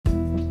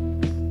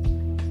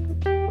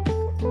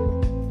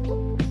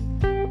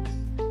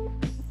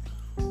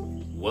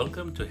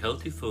Welcome to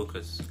Healthy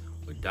Focus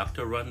with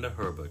Dr. Rhonda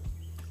Herbert.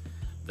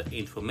 The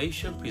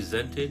information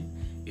presented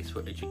is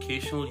for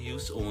educational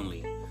use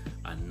only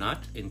and not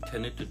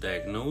intended to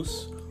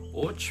diagnose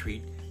or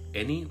treat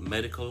any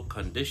medical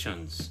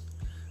conditions.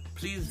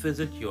 Please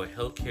visit your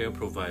healthcare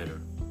provider.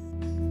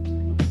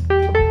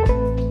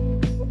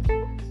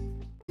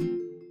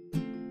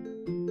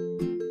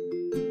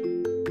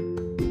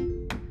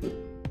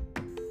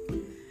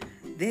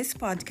 This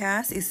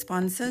podcast is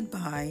sponsored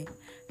by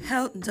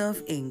Health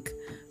Dove Inc.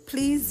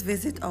 Please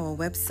visit our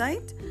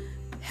website,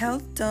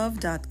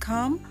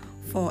 healthdove.com,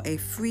 for a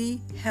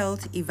free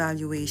health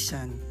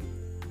evaluation.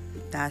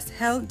 That's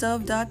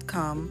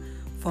healthdove.com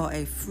for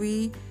a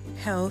free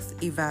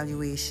health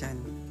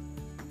evaluation.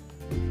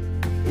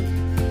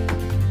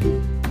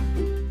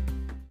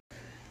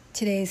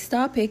 Today's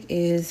topic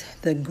is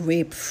the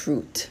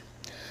grapefruit.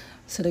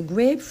 So the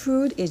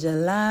grapefruit is a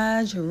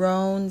large,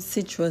 round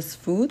citrus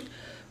fruit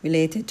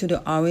related to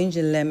the orange,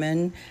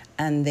 lemon,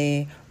 and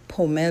the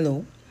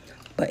pomelo,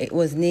 but it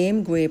was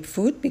named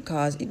grapefruit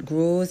because it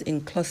grows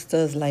in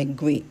clusters like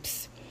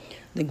grapes.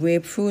 The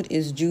grapefruit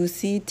is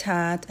juicy,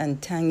 tart,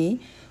 and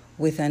tangy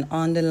with an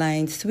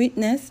underlying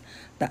sweetness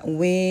that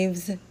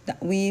weaves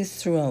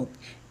throughout.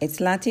 Its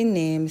Latin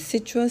name,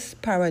 Citrus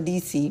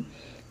paradisi,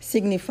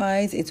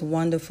 signifies its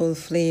wonderful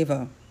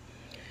flavor.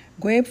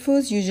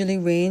 Grapefruits usually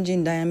range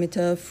in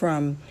diameter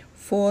from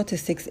 4 to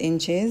 6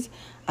 inches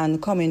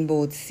and come in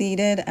both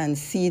seeded and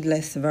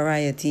seedless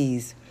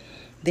varieties.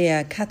 They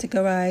are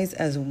categorized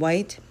as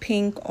white,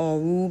 pink, or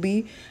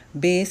ruby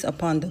based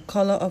upon the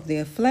color of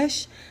their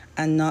flesh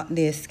and not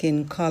their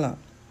skin color.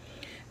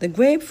 The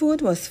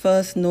grapefruit was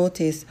first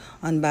noticed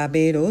on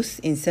Barbados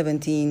in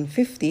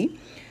 1750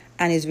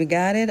 and is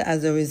regarded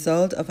as a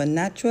result of a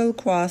natural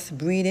cross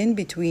breeding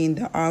between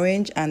the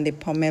orange and the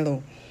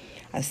pomelo,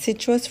 a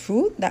citrus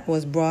fruit that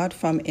was brought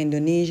from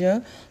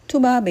Indonesia to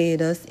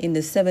Barbados in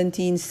the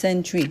 17th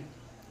century.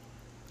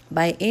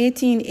 By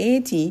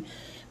 1880,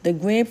 the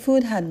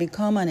grapefruit had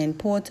become an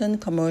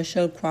important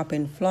commercial crop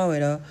in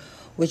Florida,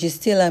 which is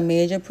still a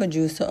major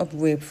producer of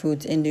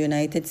grapefruit in the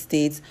United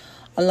States,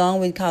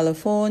 along with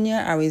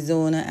California,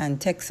 Arizona,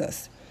 and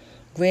Texas.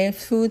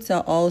 Grapefruits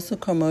are also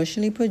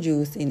commercially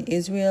produced in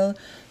Israel,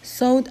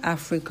 South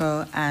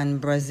Africa,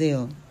 and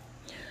Brazil.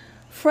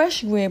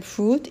 Fresh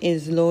grapefruit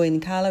is low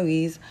in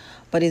calories,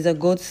 but is a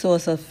good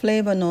source of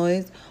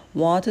flavonoids,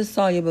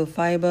 water-soluble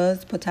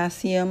fibers,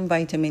 potassium,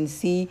 vitamin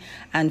C,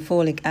 and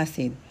folic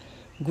acid.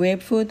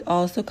 Grapefruit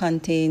also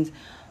contains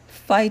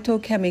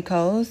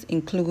phytochemicals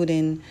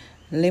including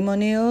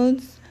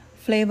limonoids,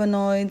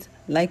 flavonoids,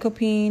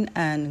 lycopene,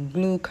 and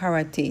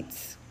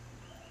glucarates.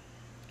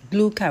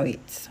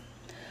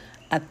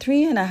 A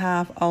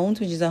 3.5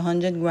 ounce, which is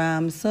 100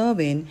 grams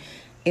serving,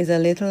 is a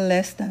little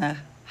less than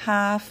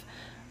half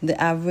the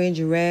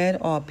average red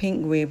or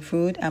pink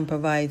grapefruit and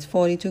provides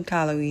 42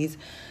 calories,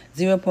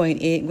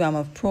 0.8 gram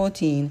of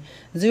protein,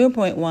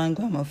 0.1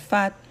 gram of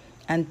fat,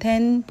 and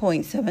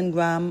 10.7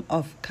 gram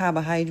of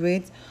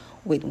carbohydrates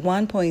with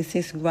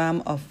 1.6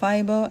 gram of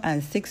fiber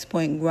and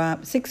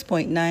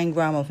 6.9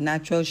 gram of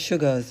natural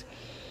sugars,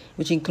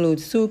 which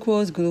includes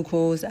sucrose,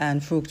 glucose,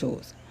 and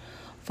fructose.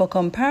 For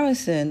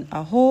comparison,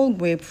 a whole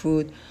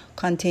grapefruit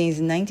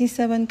contains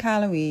 97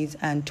 calories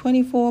and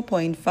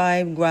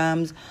 24.5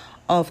 grams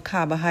of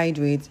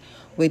carbohydrates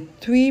with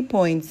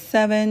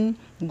 3.7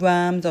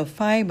 grams of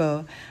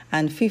fiber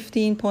and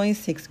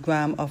 15.6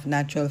 grams of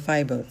natural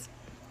fibers.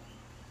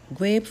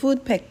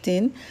 Grapefruit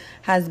pectin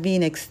has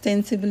been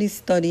extensively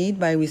studied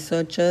by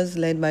researchers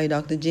led by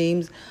Dr.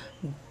 James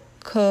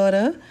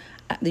Carter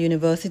at the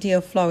University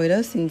of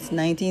Florida since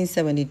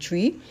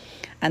 1973,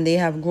 and they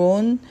have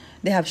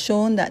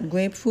shown that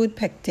grapefruit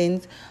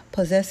pectins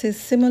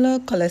possesses similar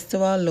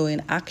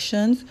cholesterol-lowering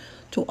actions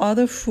to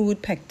other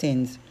fruit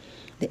pectins.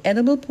 The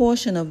edible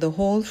portion of the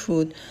whole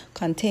fruit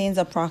contains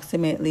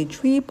approximately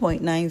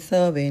 3.9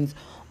 servings,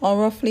 or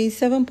roughly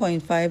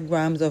 7.5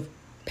 grams of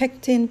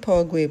pectin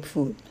per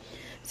grapefruit.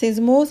 Since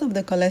most of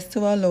the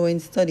cholesterol-lowering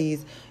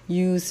studies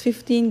use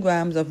 15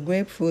 grams of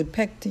grapefruit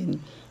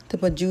pectin to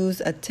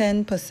produce a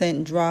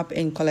 10% drop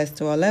in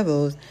cholesterol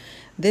levels,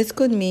 this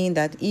could mean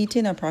that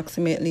eating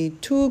approximately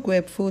 2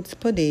 grapefruits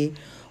per day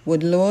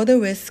would lower the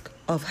risk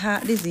of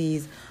heart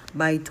disease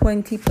by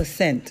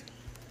 20%.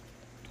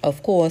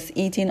 Of course,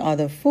 eating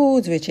other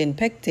foods rich in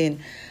pectin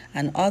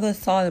and other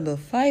soluble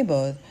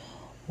fibers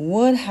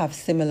would have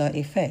similar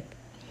effect.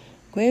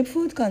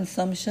 Grapefruit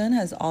consumption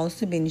has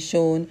also been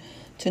shown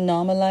to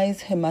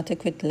normalize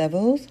hematocrit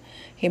levels.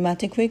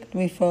 Hematocrit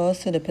refers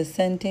to the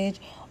percentage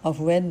of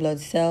red blood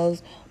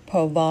cells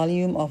per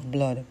volume of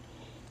blood.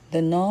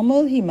 The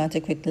normal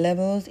hematocrit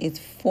levels is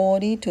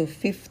 40 to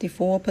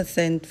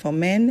 54% for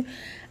men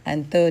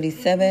and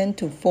 37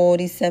 to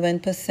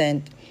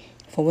 47%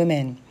 for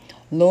women.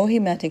 Low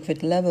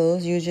hematocrit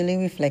levels usually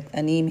reflect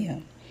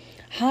anemia.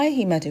 High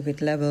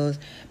hematocrit levels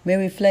may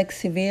reflect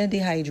severe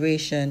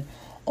dehydration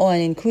or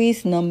an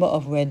increased number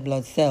of red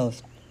blood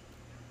cells.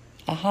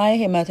 A high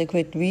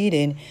hematocrit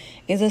reading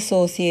is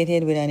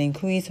associated with an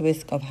increased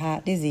risk of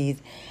heart disease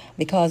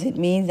because it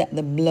means that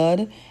the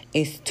blood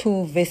is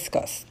too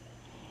viscous.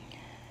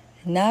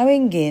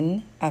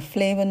 Naringin, a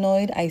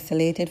flavonoid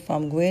isolated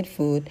from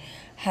grapefruit,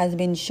 has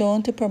been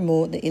shown to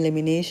promote the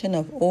elimination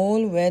of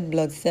all red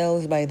blood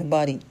cells by the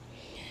body.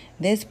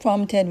 This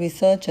prompted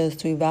researchers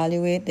to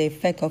evaluate the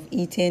effect of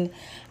eating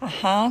a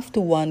half to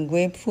 1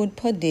 grapefruit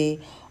per day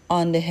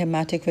on the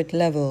hematocrit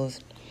levels.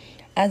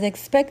 As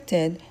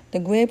expected, the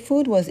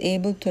grapefruit was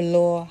able to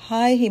lower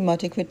high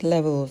hematocrit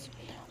levels.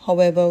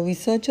 However,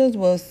 researchers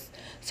were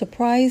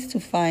surprised to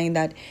find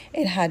that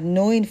it had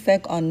no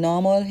effect on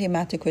normal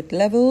hematocrit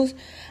levels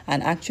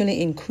and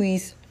actually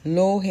increased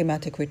low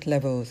hematocrit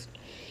levels.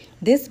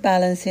 This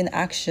balancing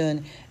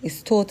action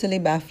is totally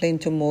baffling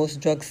to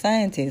most drug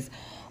scientists,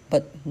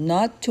 but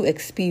not to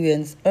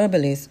experienced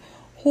herbalists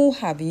who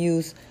have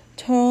used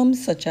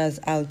terms such as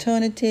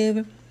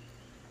alternative,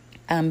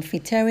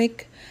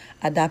 amphoteric,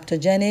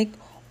 adaptogenic,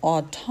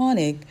 or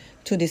tonic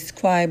to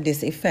describe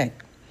this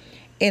effect.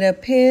 It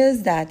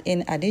appears that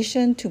in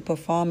addition to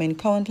performing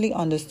currently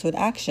understood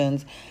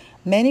actions,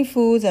 many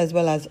foods as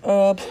well as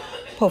herbs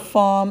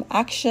perform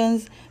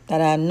actions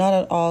that are not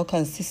at all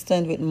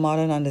consistent with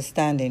modern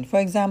understanding. For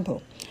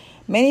example,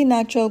 many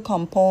natural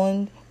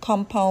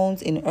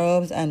compounds in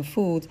herbs and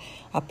foods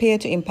appear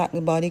to impact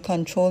the body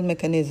control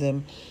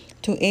mechanism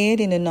to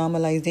aid in the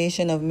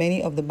normalization of many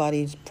of the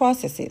body's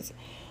processes.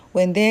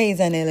 When there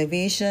is an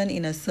elevation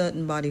in a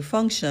certain body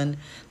function,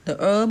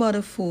 the herb or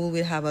the food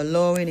will have a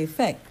lowering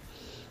effect.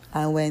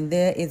 And when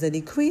there is a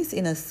decrease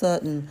in a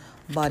certain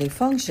body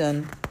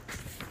function,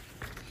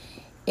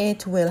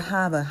 it will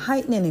have a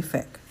heightening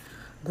effect.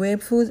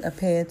 Grapefruits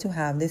appear to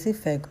have this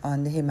effect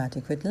on the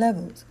hematocrit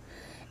levels.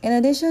 In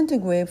addition to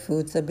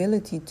grapefruit's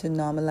ability to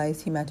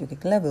normalize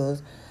hematocrit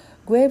levels,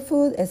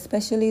 grapefruit,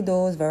 especially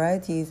those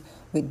varieties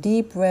with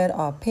deep red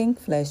or pink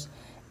flesh,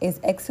 is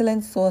an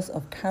excellent source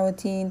of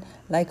carotene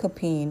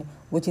lycopene,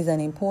 which is an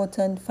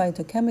important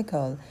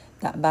phytochemical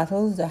that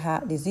battles the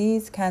heart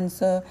disease,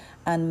 cancer,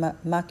 and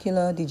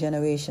macular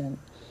degeneration.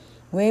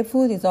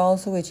 Grapefruit is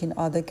also rich in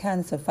other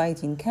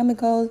cancer-fighting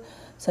chemicals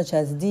such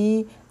as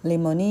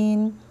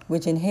D-limonene,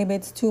 which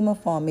inhibits tumor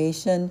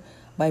formation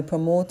by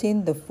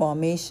promoting the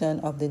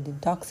formation of the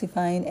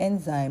detoxifying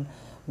enzyme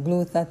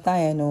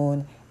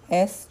glutathione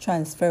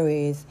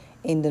S-transferase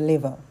in the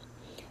liver.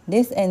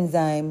 This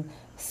enzyme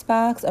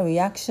sparks a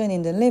reaction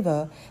in the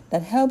liver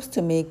that helps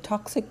to make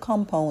toxic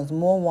compounds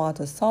more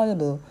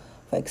water-soluble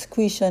for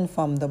excretion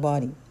from the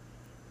body.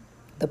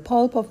 The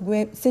pulp of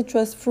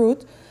citrus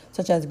fruit,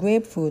 such as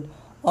grapefruit,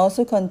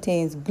 also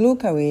contains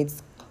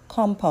glucarate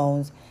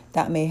compounds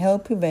that may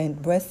help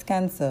prevent breast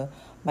cancer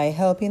by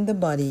helping the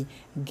body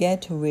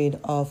get rid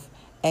of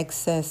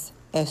excess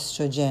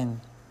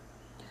estrogen.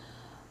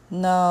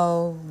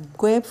 Now,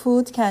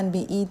 grapefruit can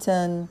be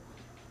eaten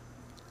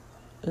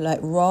like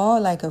raw,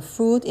 like a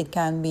fruit. It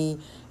can be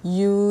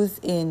used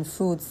in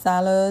fruit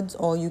salads,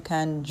 or you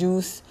can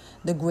juice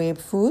the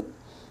grapefruit.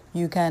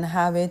 You can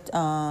have it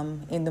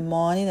in the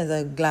morning as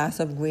a glass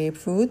of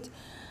grapefruit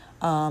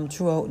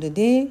throughout the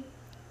day.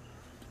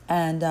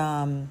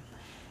 And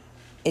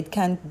it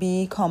can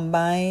be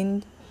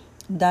combined,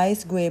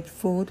 diced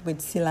grapefruit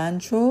with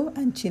cilantro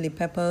and chili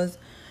peppers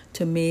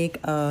to make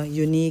a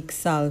unique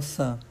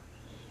salsa.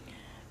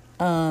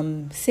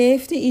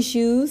 Safety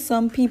issues.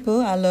 Some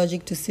people are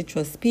allergic to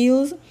citrus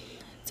peels.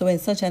 So when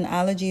such an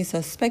allergy is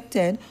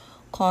suspected,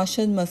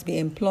 caution must be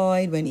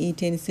employed when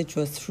eating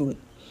citrus fruit.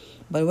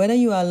 But whether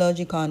you are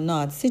allergic or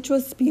not,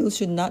 citrus peels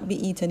should not be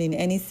eaten in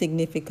any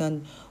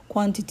significant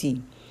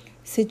quantity.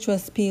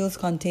 Citrus peels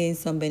contain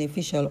some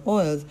beneficial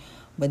oils,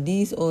 but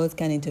these oils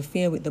can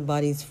interfere with the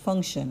body's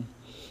function.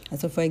 And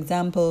so, for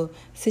example,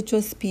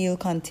 citrus peel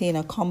contain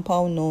a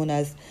compound known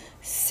as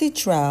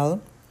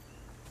citral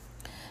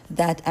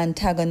that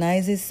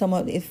antagonizes some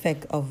of the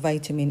effect of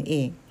vitamin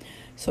A.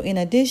 So in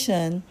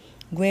addition,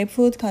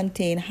 grapefruit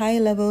contain high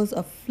levels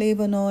of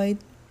flavonoid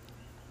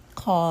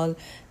called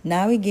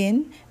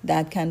naringin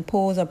that can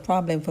pose a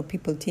problem for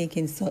people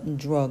taking certain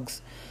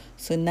drugs.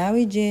 So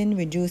naringin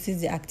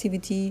reduces the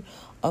activity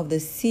of the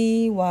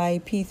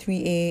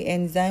CYP3A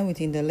enzyme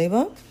within the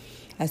liver.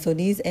 And so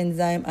these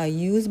enzymes are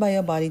used by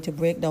your body to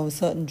break down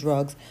certain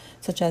drugs,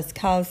 such as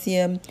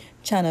calcium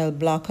channel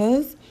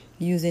blockers,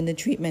 used in the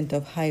treatment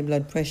of high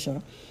blood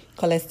pressure,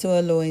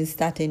 cholesterol-lowering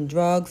statin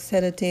drugs,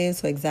 sedatives,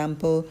 for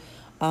example,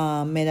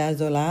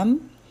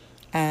 midazolam,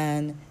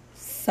 and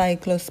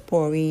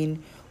cyclosporine,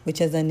 which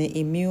is an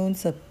immune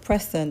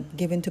suppressant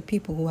given to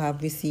people who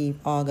have received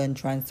organ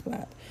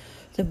transplant.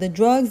 So if the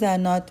drugs are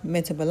not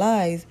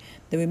metabolized,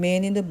 they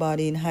remain in the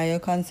body in higher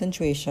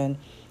concentration,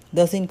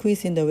 thus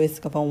increasing the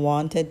risk of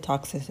unwanted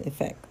toxic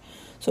effect.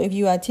 So if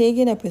you are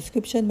taking a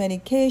prescription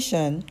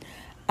medication,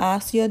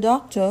 ask your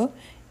doctor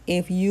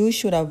if you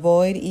should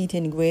avoid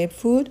eating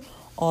grapefruit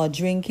or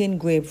drinking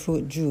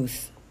grapefruit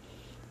juice.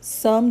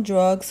 Some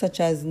drugs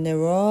such as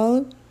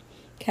Nerol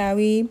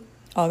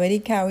already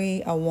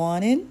carry a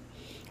warning.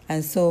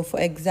 And so, for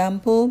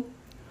example,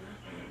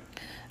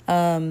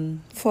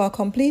 for a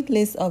complete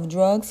list of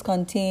drugs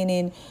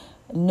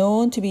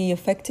known to be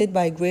affected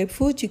by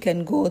grapefruit, you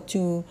can go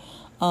to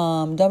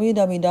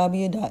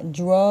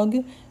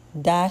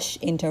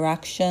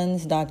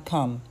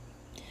www.drug-interactions.com.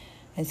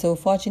 And so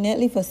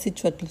fortunately for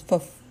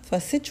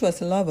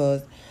citrus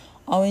lovers,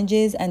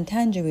 oranges and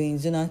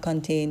tangerines do not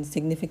contain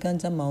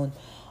significant amount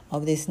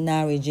of this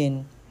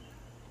narigin,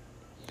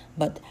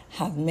 but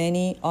have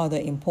many other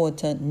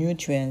important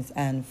nutrients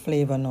and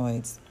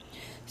flavonoids.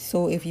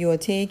 So if you are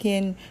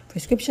taking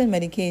prescription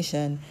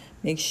medication,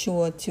 make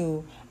sure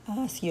to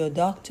ask your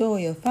doctor or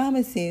your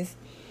pharmacist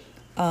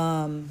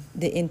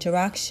the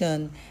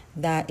interaction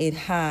that it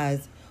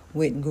has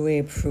with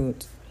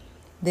grapefruit.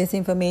 This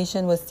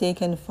information was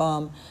taken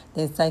from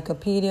the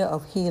Encyclopedia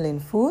of Healing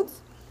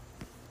Foods.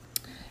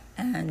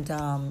 And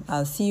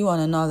I'll see you on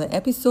another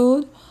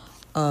episode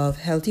of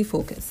Healthy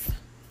Focus.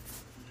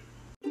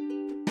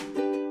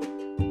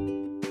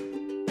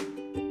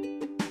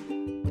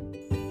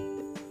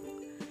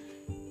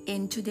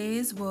 In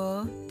today's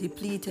world,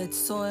 depleted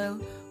soil,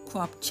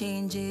 crop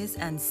changes,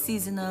 and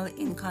seasonal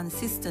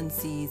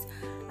inconsistencies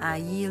are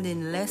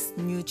yielding less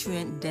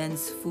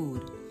nutrient-dense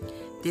food.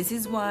 This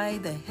is why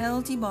the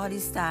Healthy Body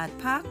Start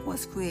Pack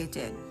was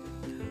created.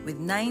 With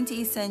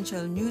 90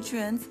 essential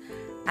nutrients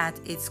at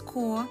its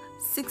core,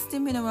 60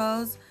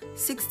 minerals,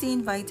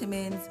 16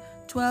 vitamins,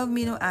 12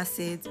 amino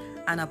acids,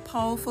 and a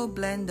powerful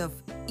blend of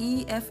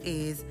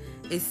EFAs,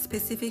 is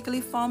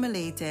specifically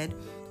formulated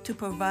to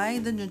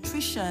provide the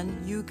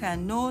nutrition you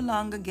can no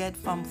longer get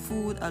from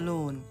food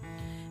alone.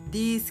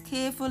 These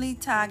carefully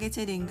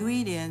targeted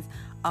ingredients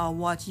are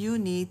what you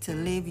need to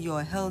live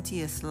your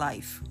healthiest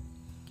life.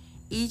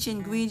 Each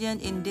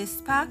ingredient in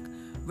this pack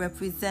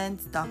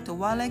represents Dr.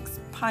 Wallach's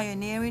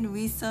pioneering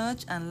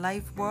research and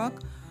life work,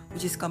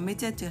 which is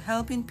committed to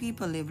helping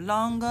people live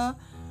longer,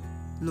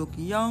 look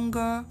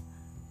younger,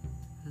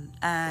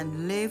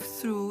 and live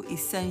through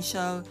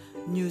essential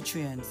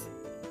nutrients.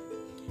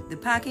 The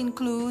pack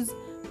includes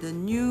the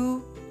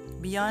new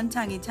Beyond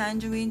Tangy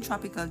Tangerine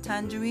Tropical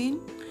Tangerine,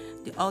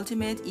 the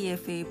Ultimate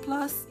EFA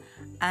Plus,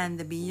 and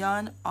the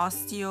Beyond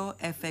Osteo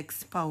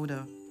FX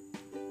Powder.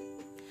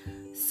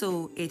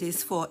 So it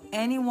is for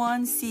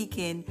anyone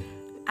seeking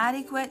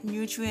adequate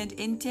nutrient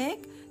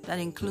intake that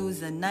includes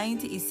the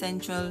 90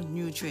 essential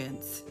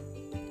nutrients.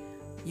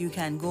 You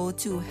can go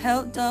to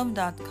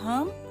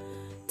healthdove.com,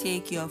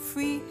 take your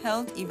free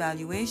health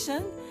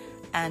evaluation,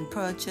 and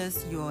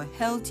purchase your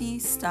Healthy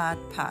Start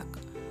Pack.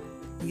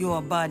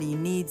 Your body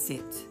needs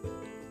it.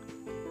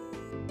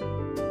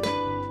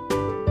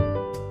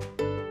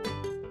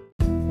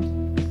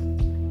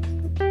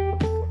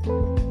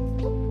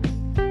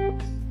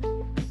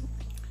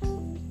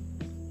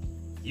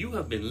 You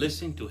have been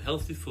listening to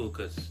Healthy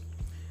Focus.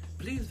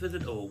 Please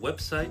visit our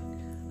website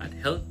at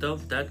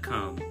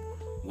healthdove.com,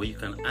 where you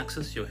can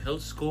access your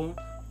health score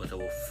with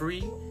our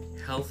free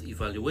health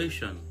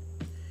evaluation.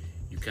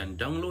 You can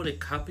download a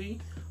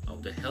copy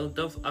of the Health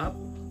Dove app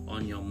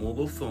on your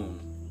mobile phone.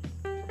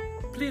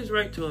 Please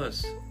write to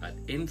us at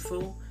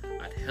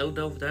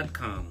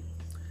info@healthdove.com.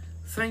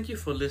 Thank you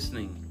for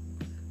listening.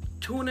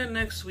 Tune in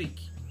next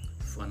week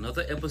for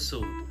another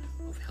episode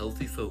of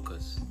Healthy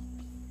Focus.